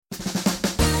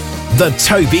The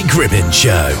Toby Gribbin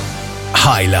Show.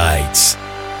 Highlights.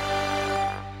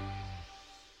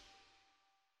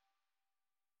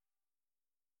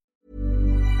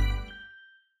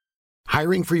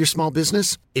 Hiring for your small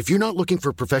business? If you're not looking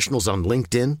for professionals on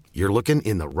LinkedIn, you're looking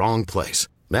in the wrong place.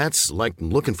 That's like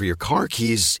looking for your car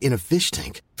keys in a fish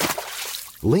tank.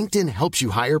 LinkedIn helps you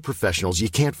hire professionals you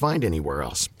can't find anywhere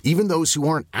else, even those who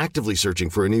aren't actively searching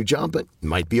for a new job but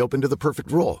might be open to the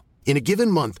perfect role. In a given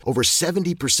month, over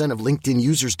 70% of LinkedIn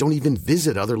users don't even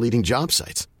visit other leading job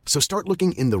sites. So start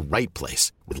looking in the right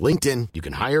place. With LinkedIn, you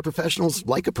can hire professionals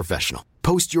like a professional.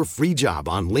 Post your free job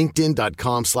on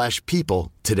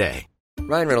linkedin.com/people today.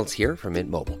 Ryan Reynolds here from Mint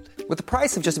Mobile. With the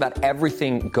price of just about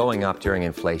everything going up during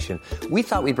inflation, we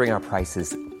thought we'd bring our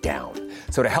prices down.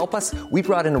 So to help us, we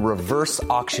brought in a reverse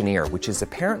auctioneer, which is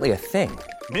apparently a thing.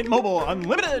 Mint Mobile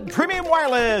Unlimited Premium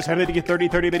Wireless. How to get 30,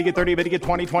 30, bit to get 30, bit to get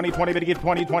 20, 20, 20, bit to get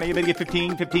 20, 20, bit to get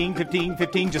 15, 15, 15,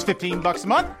 15, just $15 a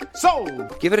month?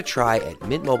 Sold! Give it a try at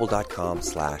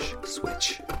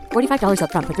mintmobile.com/switch. $45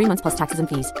 up front for 3 months plus taxes and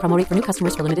fees. Promo rate for new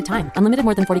customers for limited time. Unlimited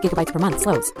more than 40 gigabytes per month.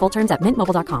 Slows full terms at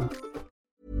mintmobile.com.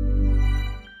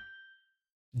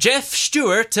 Jeff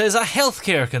Stewart is a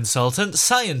healthcare consultant,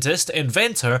 scientist,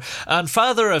 inventor, and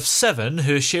father of 7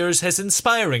 who shares his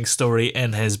inspiring story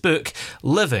in his book,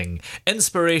 Living,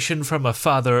 Inspiration from a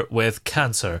Father with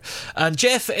Cancer. And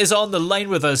Jeff is on the line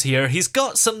with us here. He's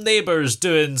got some neighbours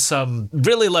doing some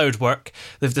really loud work.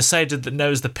 They've decided that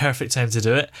now's the perfect time to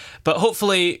do it, but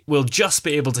hopefully we'll just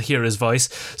be able to hear his voice.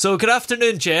 So good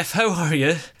afternoon, Jeff. How are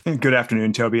you? Good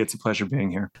afternoon, Toby. It's a pleasure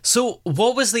being here. So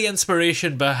what was the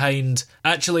inspiration behind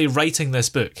actually writing this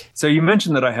book? So you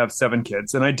mentioned that I have 7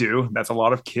 kids, and I do. That's a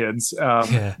lot of kids.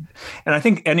 Yeah. And I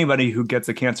think anybody who gets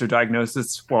a cancer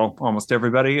diagnosis, well, almost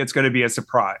everybody, it's going to be a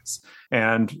surprise.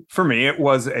 And for me, it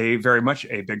was very much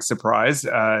a big surprise.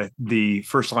 The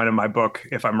first line of my book,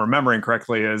 if I'm remembering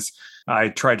correctly, is I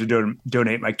tried to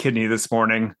donate my kidney this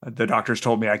morning. The doctors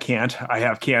told me I can't. I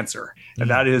have cancer. And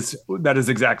that is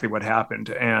exactly what happened.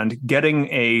 And getting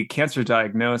a cancer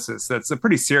diagnosis, that's a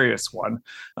pretty serious one,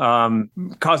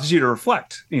 causes you to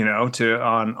reflect,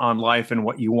 on life and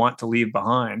what you want to leave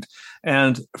behind.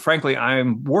 And frankly,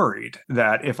 I'm worried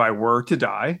that if I were to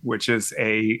die, which is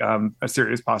a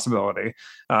serious possibility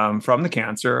from the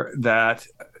cancer, that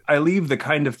I leave the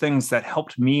kind of things that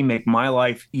helped me make my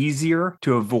life easier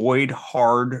to avoid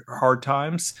hard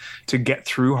times, to get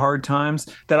through hard times,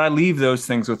 that I leave those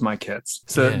things with my kids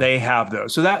so that they have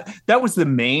those. So that was the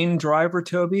main driver,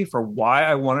 Toby, for why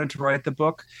I wanted to write the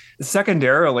book.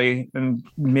 Secondarily, and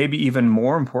maybe even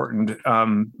more important,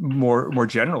 more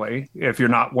generally, if you're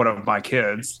not one of my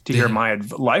kids, to hear my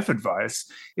life advice,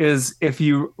 is if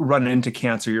you run into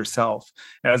cancer yourself.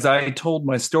 As I told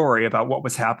my story about what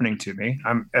was happening to me,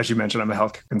 as you mentioned, I'm a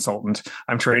health consultant.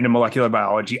 I'm trained in molecular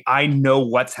biology. I know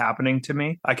what's happening to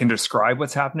me. I can describe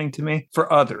what's happening to me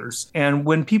for others. And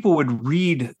when people would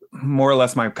read more or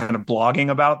less my kind of blogging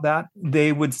about that,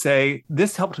 they would say,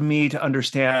 this helped me to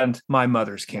understand my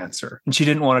mother's cancer. And she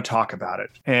didn't want to talk about it.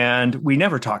 And we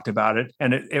never talked about it.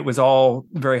 And it was all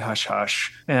very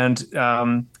hush-hush and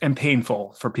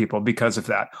painful for people because of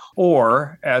that.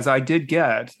 Or, as I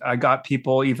got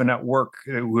people even at work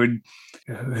who'd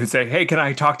say, hey, can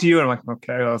I talk to you? And I'm like,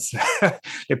 okay,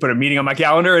 they put a meeting on my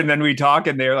calendar and then we talk.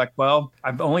 And they're like, well,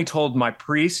 I've only told my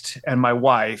priest and my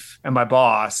wife and my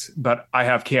boss, but I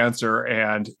have cancer.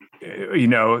 And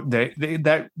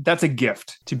that's a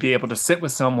gift to be able to sit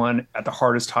with someone at the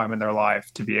hardest time in their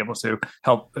life, to be able to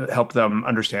help them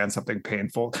understand something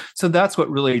painful. So that's what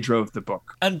really drove the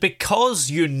book. And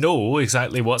because you know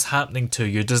exactly what's happening to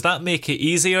you, does that make it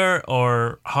easier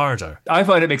or harder? I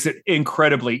find it makes it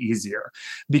incredibly easier,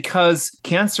 because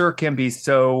cancer can be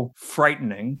so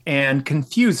frightening and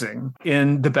confusing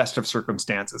in the best of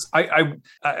circumstances.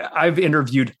 I've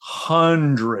interviewed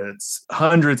hundreds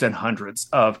and hundreds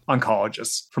of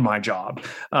oncologists for my job.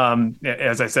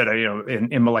 As I said,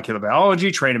 in molecular biology,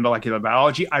 trained in molecular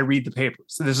biology, I read the papers.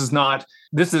 So this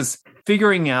is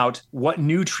figuring out what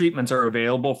new treatments are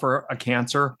available for a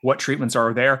cancer, what treatments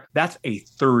are there. That's a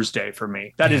Thursday for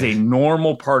me. That is a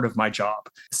normal part of my job.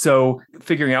 So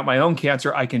figuring out my own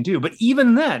cancer, I can do. But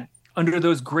even then, under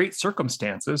those great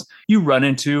circumstances, you run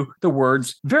into the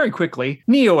words very quickly: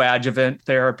 neoadjuvant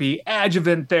therapy,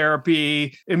 adjuvant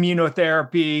therapy,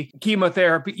 immunotherapy,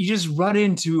 chemotherapy. You just run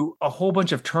into a whole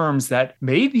bunch of terms that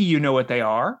maybe you know what they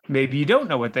are, maybe you don't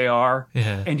know what they are,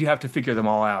 and you have to figure them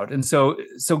all out. And so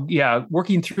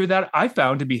working through that, I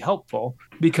found to be helpful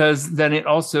because then it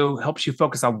also helps you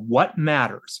focus on what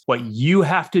matters, what you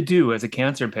have to do as a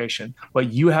cancer patient,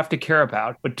 what you have to care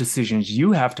about, what decisions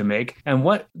you have to make, and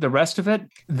what the rest of it,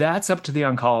 that's up to the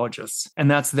oncologists. And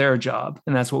that's their job.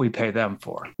 And that's what we pay them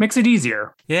for. Makes it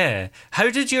easier. Yeah. How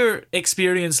did your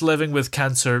experience living with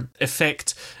cancer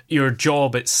affect your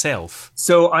job itself?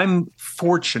 So I'm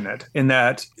fortunate in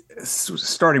that,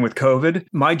 starting with COVID,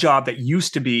 my job that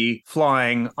used to be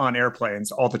flying on airplanes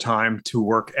all the time to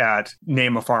work at,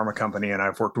 name a pharma company, and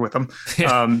I've worked with them,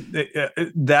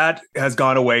 that has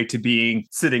gone away to being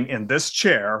sitting in this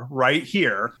chair right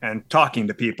here and talking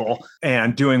to people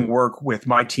and doing work with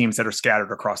my teams that are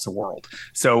scattered across the world.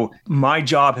 So my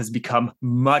job has become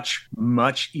much,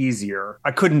 much easier.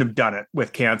 I couldn't have done it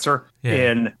with cancer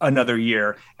in another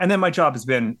year. And then my job has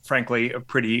been, frankly,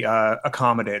 pretty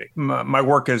accommodating. My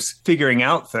work is figuring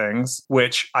out things,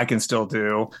 which I can still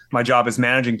do. My job is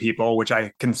managing people, which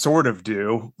I can sort of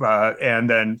do, and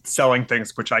then selling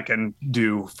things, which I can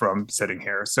do from sitting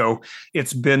here. So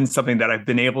it's been something that I've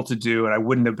been able to do, and I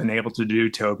wouldn't have been able to do,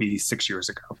 Toby, 6 years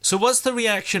ago. So what's the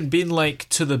reaction been like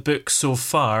to the book so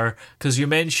far? Because you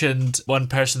mentioned one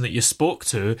person that you spoke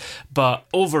to, but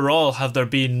overall, have there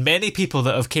been many people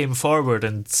that have came forward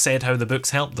and said how the book's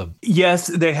helped them? Yes,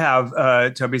 they have,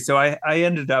 Toby. So I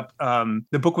ended up,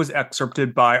 the book was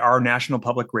excerpted by our national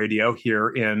public radio here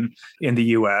in the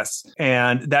U.S.,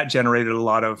 and that generated a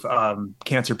lot of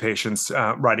cancer patients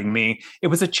writing me. It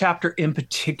was a chapter in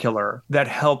particular that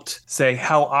helped say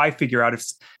how I figure out if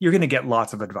you're going to get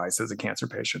lots of advice as a cancer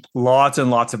patient, lots and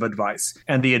lots of advice.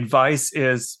 And the advice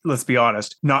is, let's be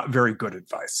honest, not very good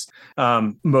advice,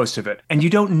 most of it. And you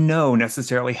don't know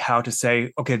necessarily how to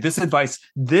say, okay, this advice,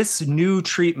 this new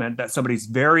treatment that somebody's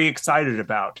very excited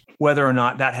about, whether or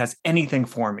not that has anything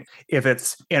for me. If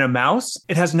it's in a mouse,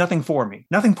 it has nothing for me.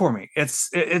 Nothing for me. It's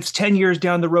 10 years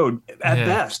down the road at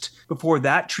best before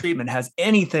that treatment has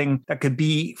anything that could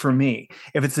be for me.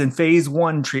 If it's in phase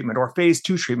 1 treatment or phase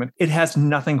 2 treatment, it has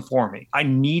nothing for me. I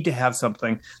need to have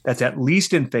something that's at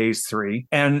least in phase 3,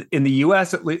 and in the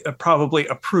US, probably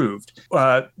approved.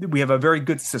 We have a very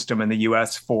good system in the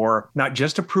US for not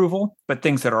just approval, but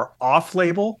things that are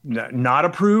off-label, not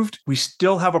approved. We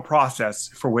still have a process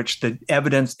for which the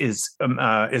evidence is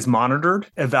monitored,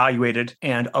 evaluated,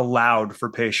 and allowed for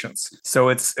patients. So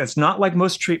it's not like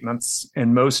most treatments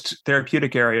in most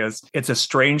therapeutic areas. It's a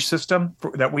strange system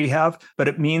that we have, but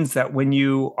it means that when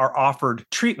you are offered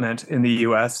treatment in the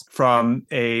US from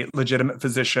a legitimate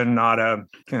physician, not a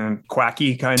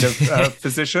quacky kind of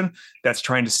physician that's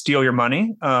trying to steal your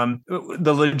money,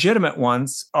 the legitimate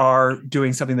ones are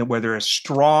doing something where there is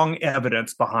strong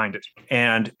evidence behind it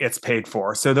and it's paid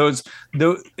for. So those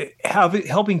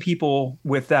helping people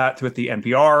with that, with the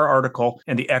NPR article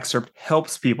and the excerpt,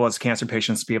 helps people as cancer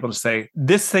patients be able to say,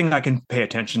 this thing I can pay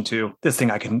attention to, this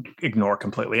thing I can ignore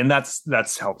completely. And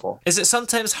that's helpful. Is it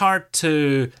sometimes hard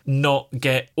to not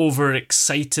get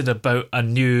overexcited about a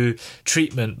new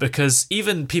treatment? Because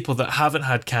even people that haven't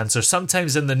had cancer,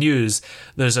 sometimes in the news,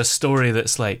 there's a story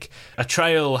that's like, a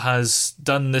trial has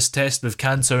done this test with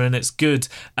cancer and it's good.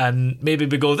 And maybe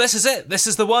we go, this is it. This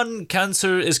is the one.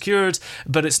 Cancer is cured,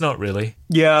 but it's not really.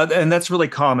 Yeah, and that's really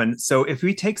common. So if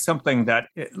we take something that,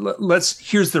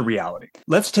 here's the reality.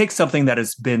 Let's take something that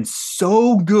has been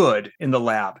so good in the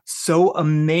lab, so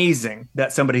amazing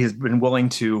that somebody has been willing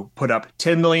to put up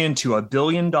 $10 million to $1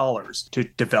 billion to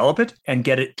develop it and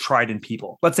get it tried in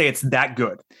people. Let's say it's that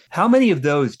good. How many of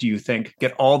those do you think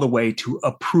get all the way to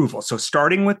approval? So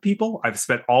starting with people, I've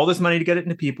spent all this money to get it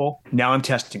into people. Now I'm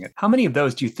testing it. How many of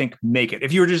those do you think make it?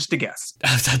 If you were just to guess.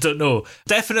 I don't know.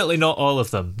 Definitely not all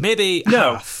of them. Maybe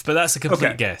half, but that's a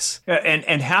complete guess.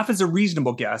 And half is a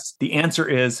reasonable guess. The answer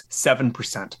is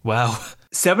 7%. Wow.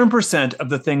 7% of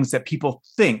the things that people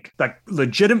think, like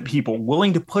legitimate people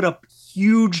willing to put up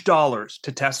huge dollars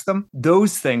to test them,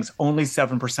 those things, only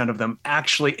 7% of them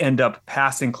actually end up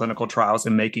passing clinical trials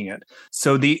and making it.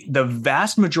 So the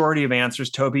vast majority of answers,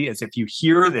 Toby, is if you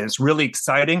hear that it's really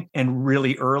exciting and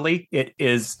really early, it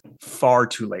is far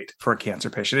too late for a cancer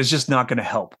patient. It's just not going to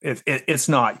help. It's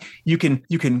not. You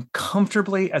can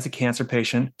comfortably, as a cancer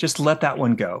patient, just let that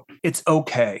one go. It's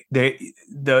okay.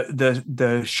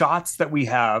 The shots that we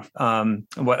have,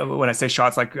 when I say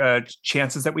shots, like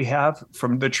chances that we have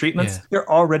from the treatments, they're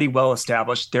already well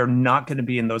established. They're not going to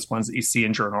be in those ones that you see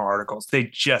in journal articles. They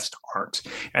just aren't.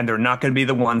 And they're not going to be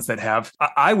the ones that have,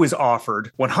 I was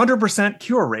offered 100%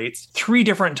 cure rates 3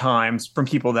 different times from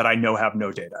people that I know have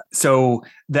no data. So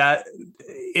that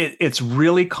it's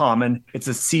really common. It's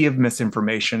a sea of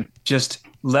misinformation. Just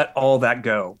let all that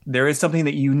go. There is something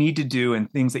that you need to do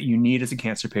and things that you need as a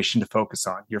cancer patient to focus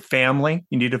on. Your family,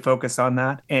 you need to focus on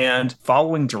that, and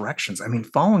following directions. I mean,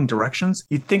 following directions,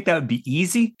 you'd think that would be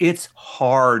easy. It's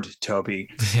hard, Toby.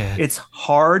 Yeah. It's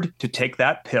hard to take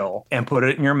that pill and put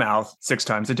it in your mouth 6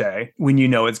 times a day when you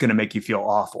know it's going to make you feel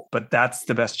awful. But that's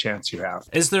the best chance you have.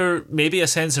 Is there maybe a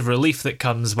sense of relief that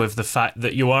comes with the fact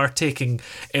that you are taking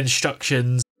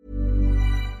instructions?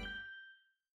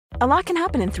 A lot can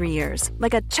happen in 3 years,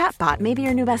 like a chatbot may be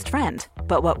your new best friend.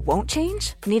 But what won't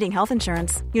change? Needing health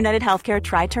insurance. United Healthcare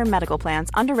Tri-Term Medical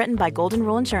Plans, underwritten by Golden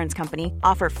Rule Insurance Company,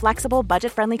 offer flexible,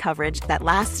 budget-friendly coverage that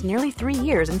lasts nearly 3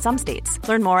 years in some states.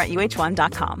 Learn more at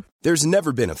uh1.com. There's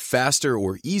never been a faster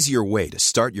or easier way to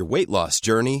start your weight loss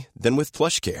journey than with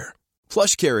PlushCare.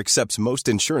 PlushCare accepts most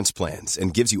insurance plans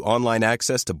and gives you online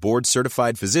access to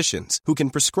board-certified physicians who can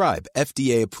prescribe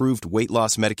FDA-approved weight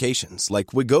loss medications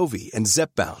like Wegovy and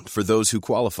Zepbound for those who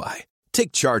qualify.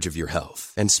 Take charge of your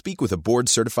health and speak with a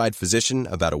board-certified physician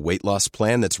about a weight loss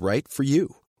plan that's right for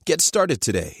you. Get started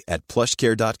today at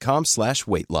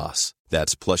plushcare.com/weight-loss.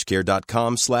 That's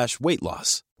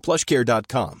plushcare.com/weight-loss.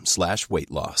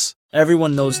 plushcare.com/weight-loss.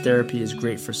 Everyone knows therapy is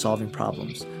great for solving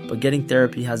problems, but getting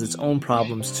therapy has its own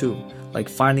problems too, like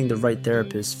finding the right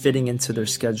therapist, fitting into their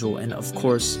schedule, and of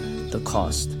course, the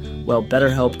cost. Well,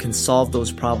 BetterHelp can solve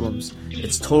those problems.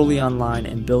 It's totally online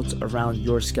and built around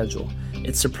your schedule.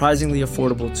 It's surprisingly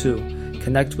affordable too.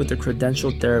 Connect with a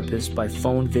credentialed therapist by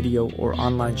phone, video, or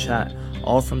online chat,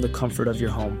 all from the comfort of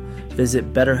your home.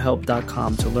 Visit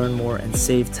BetterHelp.com to learn more and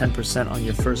save 10% on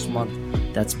your first month.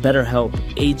 That's BetterHelp,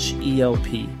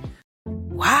 H-E-L-P.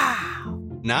 Wow.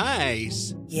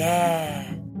 Nice.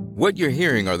 Yeah. What you're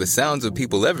hearing are the sounds of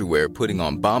people everywhere putting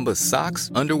on Bombas socks,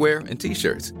 underwear, and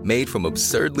T-shirts made from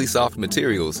absurdly soft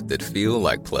materials that feel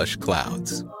like plush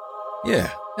clouds.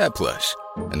 Yeah, that plush.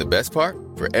 And the best part?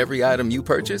 For every item you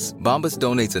purchase, Bombas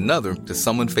donates another to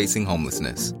someone facing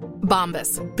homelessness.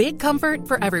 Bombas. Big comfort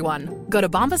for everyone. Go to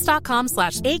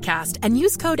bombas.com/ACAST and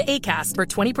use code ACAST for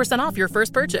 20% off your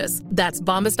first purchase. That's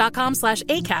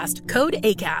bombas.com/ACAST. Code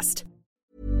ACAST.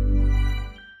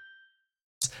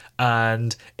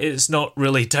 And it's not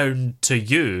really down to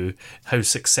you how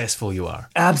successful you are.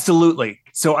 Absolutely.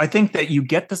 So I think that you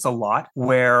get this a lot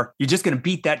where you're just going to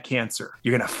beat that cancer.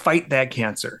 You're going to fight that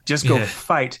cancer. Just go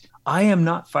fight. I am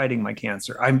not fighting my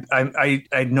cancer.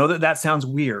 I know that sounds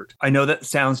weird. I know that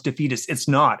sounds defeatist. It's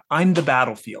not. I'm the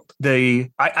battlefield.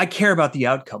 I care about the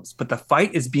outcomes, but the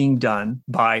fight is being done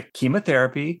by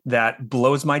chemotherapy that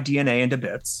blows my DNA into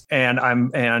bits, and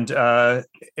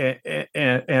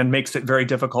makes it very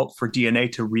difficult for DNA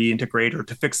to reintegrate or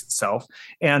to fix itself,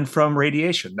 and from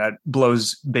radiation that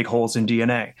blows big holes in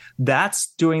DNA. That's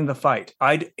doing the fight.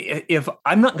 If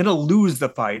I'm not going to lose the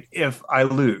fight, if I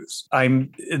lose,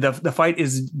 the fight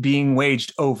is being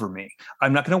waged over me.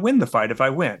 I'm not going to win the fight if I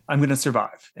win. I'm going to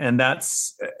survive. And that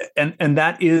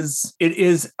is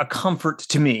a comfort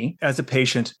to me as a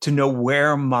patient to know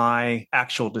where my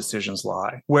actual decisions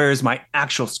lie. Where is my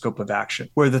actual scope of action?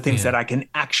 Where are the things that I can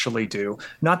actually do,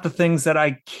 not the things that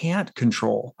I can't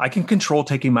control. I can control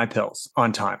taking my pills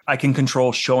on time. I can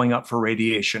control showing up for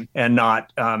radiation and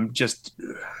not just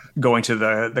going to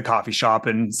the coffee shop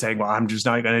and saying, well, I'm just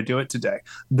not going to do it today.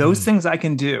 Those things I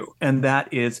can do. And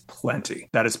that is plenty.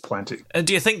 That is plenty. And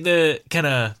do you think the kind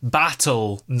of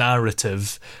battle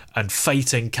narrative and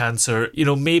fighting cancer,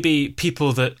 maybe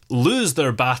people that lose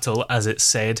their battle, as it's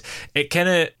said, it kind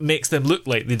of makes them look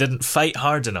like they didn't fight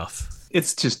hard enough?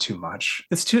 It's just too much.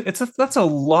 That's a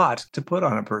lot to put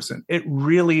on a person. It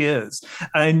really is.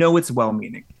 And I know it's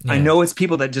well-meaning. Yeah. I know it's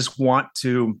people that just want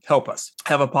to help us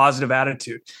have a positive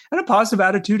attitude. And a positive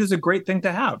attitude is a great thing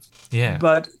to have. Yeah.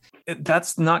 But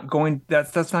that's not going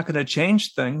to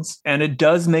change things. And it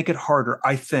does make it harder,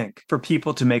 I think, for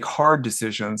people to make hard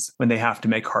decisions when they have to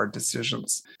make hard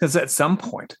decisions. Because at some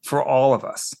point, for all of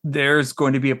us, there's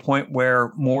going to be a point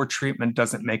where more treatment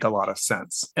doesn't make a lot of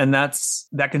sense. And that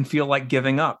can feel like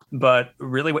giving up. But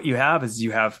really what you have is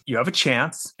you have a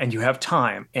chance and you have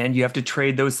time, and you have to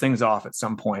trade those things off at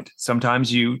some point.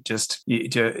 Sometimes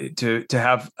to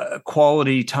have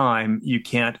quality time, you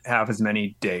can't have as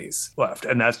many days left.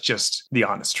 And that's just the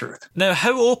honest truth. Now,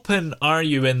 how open are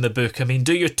you in the book? I mean,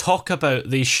 do you talk about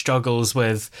these struggles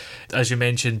with, as you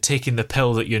mentioned, taking the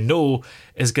pill that you know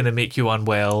is going to make you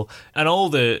unwell, and all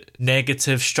the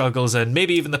negative struggles and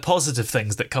maybe even the positive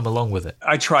things that come along with it?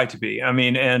 I try to be. I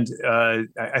mean, and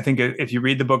I think if you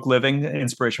read the book Living,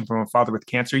 Inspiration from a Father with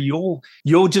Cancer, you'll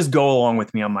just go along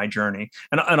with me on my journey.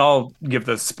 And I'll give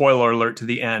the spoiler alert to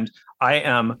the end. I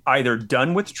am either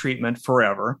done with treatment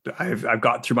forever. I've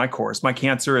got through my course. My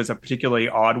cancer is a particularly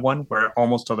odd one where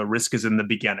almost all the risk is in the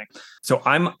beginning. So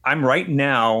I'm right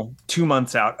now 2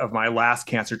 months out of my last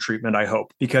cancer treatment, I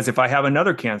hope, because if I have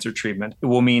another cancer treatment, it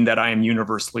will mean that I am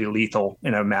universally lethal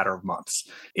in a matter of months.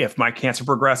 If my cancer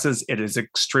progresses, it is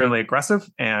extremely aggressive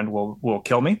and will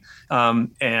kill me.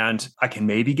 And I can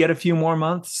maybe get a few more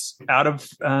months out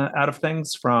of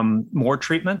things from more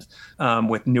treatment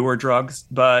with newer drugs.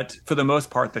 But for the most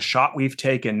part, the shot we've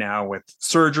taken now with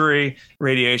surgery,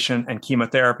 radiation, and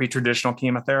chemotherapy, traditional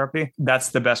chemotherapy, that's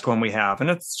the best one we have. And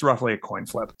it's roughly a coin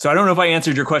flip. So I don't know if I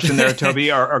answered your question there,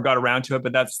 Toby, or got around to it,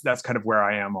 but that's kind of where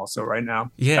I am also right now.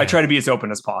 Yeah. I try to be as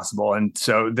open as possible. And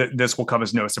so this will come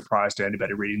as no surprise to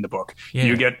anybody reading the book. Yeah.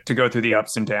 You get to go through the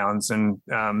ups and downs and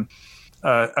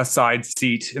a side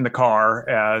seat in the car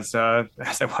as I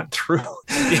went through.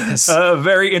 Yes. A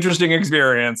very interesting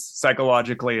experience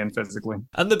psychologically and physically.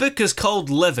 And the book is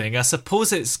called Living. I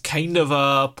suppose it's kind of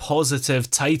a positive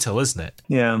title, isn't it?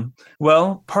 Yeah.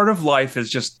 Well, part of life is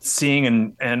just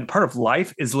seeing and part of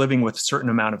life is living with a certain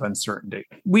amount of uncertainty.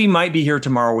 We might be here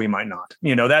tomorrow, we might not.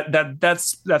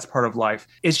 That's part of life.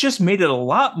 It's just made it a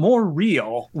lot more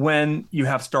real when you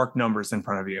have stark numbers in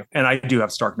front of you. And I do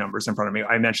have stark numbers in front of me.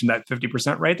 I mentioned that 50%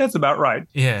 rate. That's about right.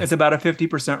 Yeah. It's about a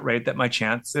 50% rate that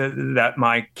that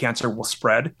my cancer will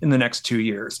spread in the next 2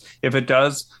 years. If it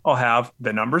does, I'll have,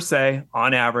 the numbers say,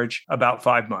 on average, about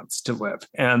 5 months to live.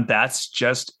 And that's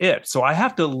just it. So I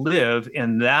have to live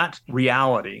in that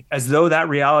reality as though that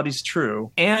reality is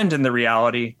true, and in the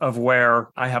reality of where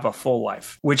I have a full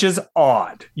life, which is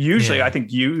odd. Usually, I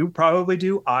think you probably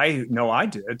do. I know I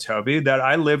did, Toby, that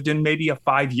I lived in maybe a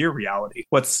 5-year reality.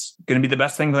 What's going to be the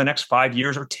best thing for the next 5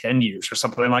 years or 10 years or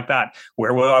something like that?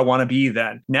 Where will I want to be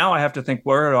then? Now I have to think,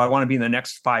 where do I want to be in the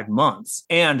next 5 months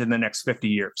and in the next 50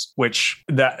 years, which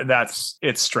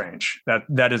it's strange.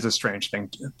 That is a strange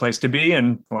place to be.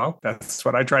 And well, that's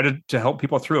what I try to help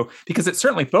people through, because it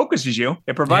certainly focuses you.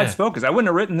 It provides focus. I wouldn't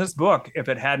have written this book if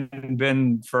it hadn't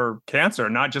been for cancer,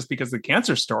 not just because of the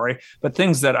cancer story, but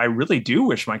things that I really do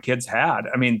wish my kids had.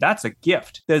 I mean, that's a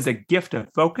gift. There's a gift of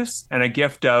focus and a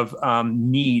gift of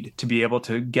need to be able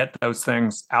to get those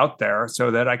things out there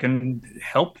so that I can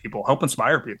help people, help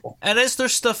inspire people. And is there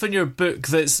stuff in your book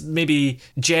that's maybe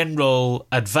general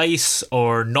advice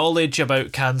or knowledge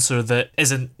about cancer that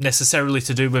isn't necessarily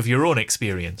to do with your own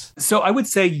experience? So I would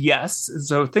say yes.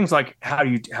 So things like how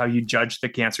you judge the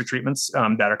cancer treatments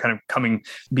that are kind of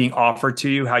being offered to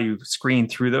you, how you screen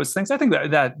through those things. I think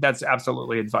that's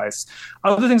absolutely advice.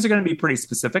 Other things are going to be pretty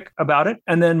specific about it.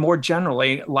 And then more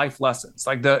generally, life lessons.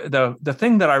 Like the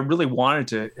thing that I really wanted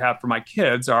to have for my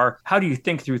kids are, how do you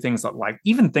think through things like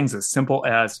even things as simple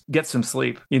as get some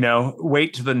sleep,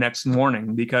 wait to the next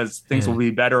morning because things will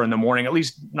be better in the morning, at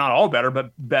least not all better,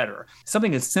 but better.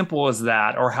 Something as simple as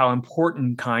that, or how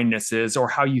important kindness is, or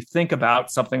how you think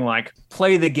about something like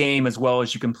play the game as well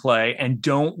as you can play and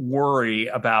don't worry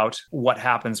about what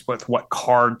happens with what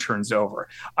card turns over.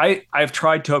 I've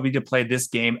tried, Toby, to play this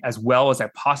game as well as I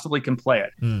possibly can play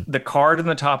it. The card in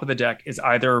the top of the deck is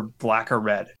either black or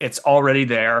red. It's already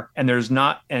there, and there's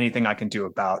not anything I can do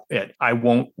about it. I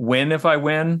won't win if I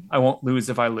win. I won't lose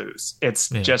if I lose. It's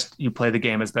just you play the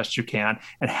game as best you can.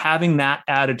 And having that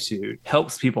attitude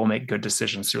helps people make good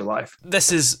decisions through life.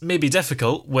 This is maybe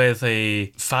difficult with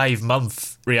a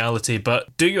 5-month reality,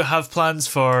 but do you have plans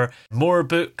for more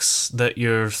books that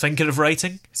you're thinking of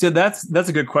writing? So that's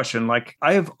a good question. Like,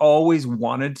 I have always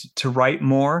wanted to write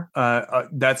more.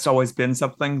 That's always been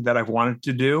something that I've wanted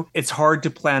to do. It's hard to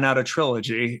plan out a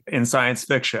trilogy in science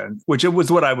fiction, which it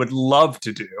was what I would love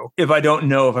to do if I don't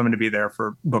know if I'm going to be there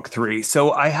for book 3.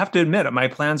 So I have to admit it, my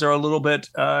plans are a little bit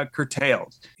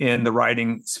curtailed in the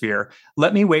writing sphere.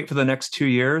 Let me wait for the next 2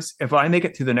 years. If I make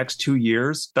it through the next 2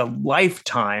 years, the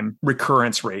lifetime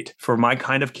recurrence rate for my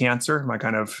kind of cancer, my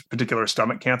kind of particular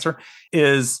stomach cancer,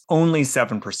 is only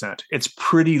 7%. It's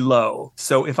pretty low.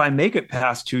 So if I make it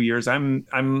past 2 years, I'm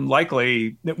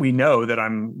likely that we know that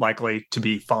I'm likely to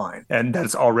be fine and that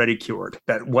it's already cured,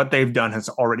 that what they've done has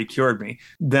already cured me.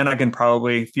 Then I can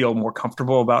probably feel more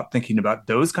comfortable about thinking about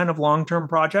those kind of long-term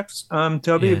projects,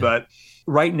 Toby. But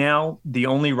right now, the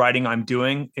only writing I'm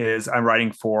doing is I'm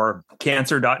writing for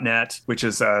cancer.net, which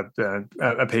is a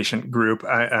patient group,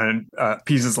 and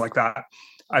pieces like that.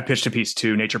 I pitched a piece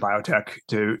to Nature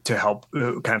Biotech to help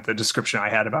kind of the description I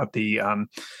had about the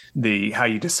how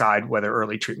you decide whether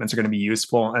early treatments are going to be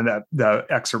useful, and the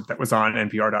excerpt that was on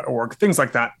NPR.org, things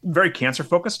like that. Very cancer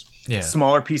focused,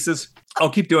 smaller pieces. I'll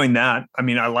keep doing that. I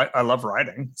mean, I love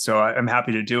writing, so I'm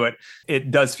happy to do it. It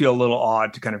does feel a little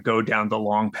odd to kind of go down the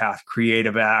long path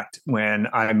creative act when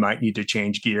I might need to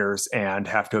change gears and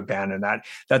have to abandon that.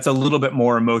 That's a little bit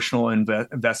more emotional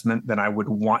investment than I would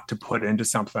want to put into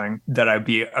something that I'd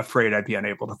be afraid I'd be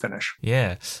unable to finish.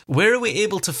 Yeah. Where are we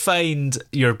able to find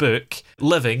your book,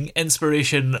 Living,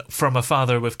 Inspiration from a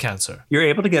Father with Cancer? You're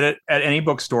able to get it at any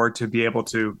bookstore to be able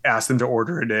to ask them to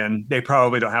order it in. They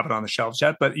probably don't have it on the shelves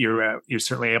yet, but you're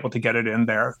certainly able to get it in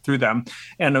there through them,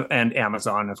 and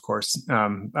Amazon, of course,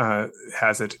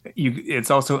 has it.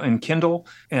 It's also in Kindle,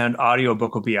 and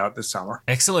audiobook will be out this summer.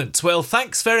 Excellent. Well,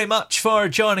 thanks very much for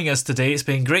joining us today. It's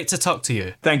been great to talk to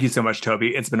you. Thank you so much,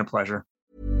 Toby. It's been a pleasure.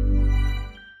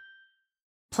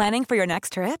 Planning for your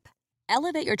next trip?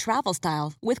 Elevate your travel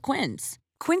style with Quince.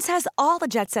 Quince has all the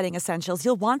jet-setting essentials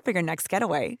you'll want for your next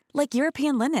getaway, like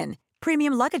European linen,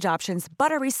 premium luggage options,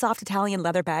 buttery soft Italian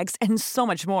leather bags, and so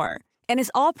much more. And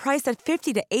is all priced at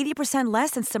 50 to 80%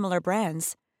 less than similar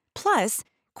brands. Plus,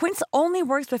 Quince only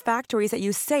works with factories that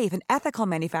use safe and ethical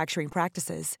manufacturing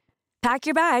practices. Pack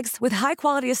your bags with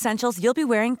high-quality essentials you'll be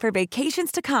wearing for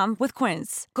vacations to come with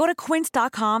Quince. Go to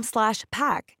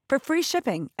quince.com/pack for free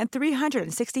shipping and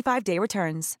 365-day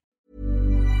returns.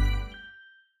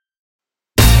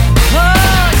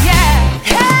 Oh, yeah.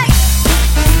 Hey!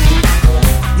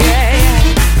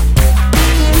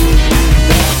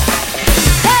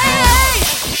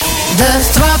 The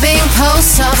throbbing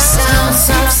pulse of sound.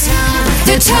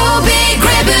 The Toby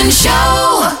Gribbon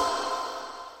Show.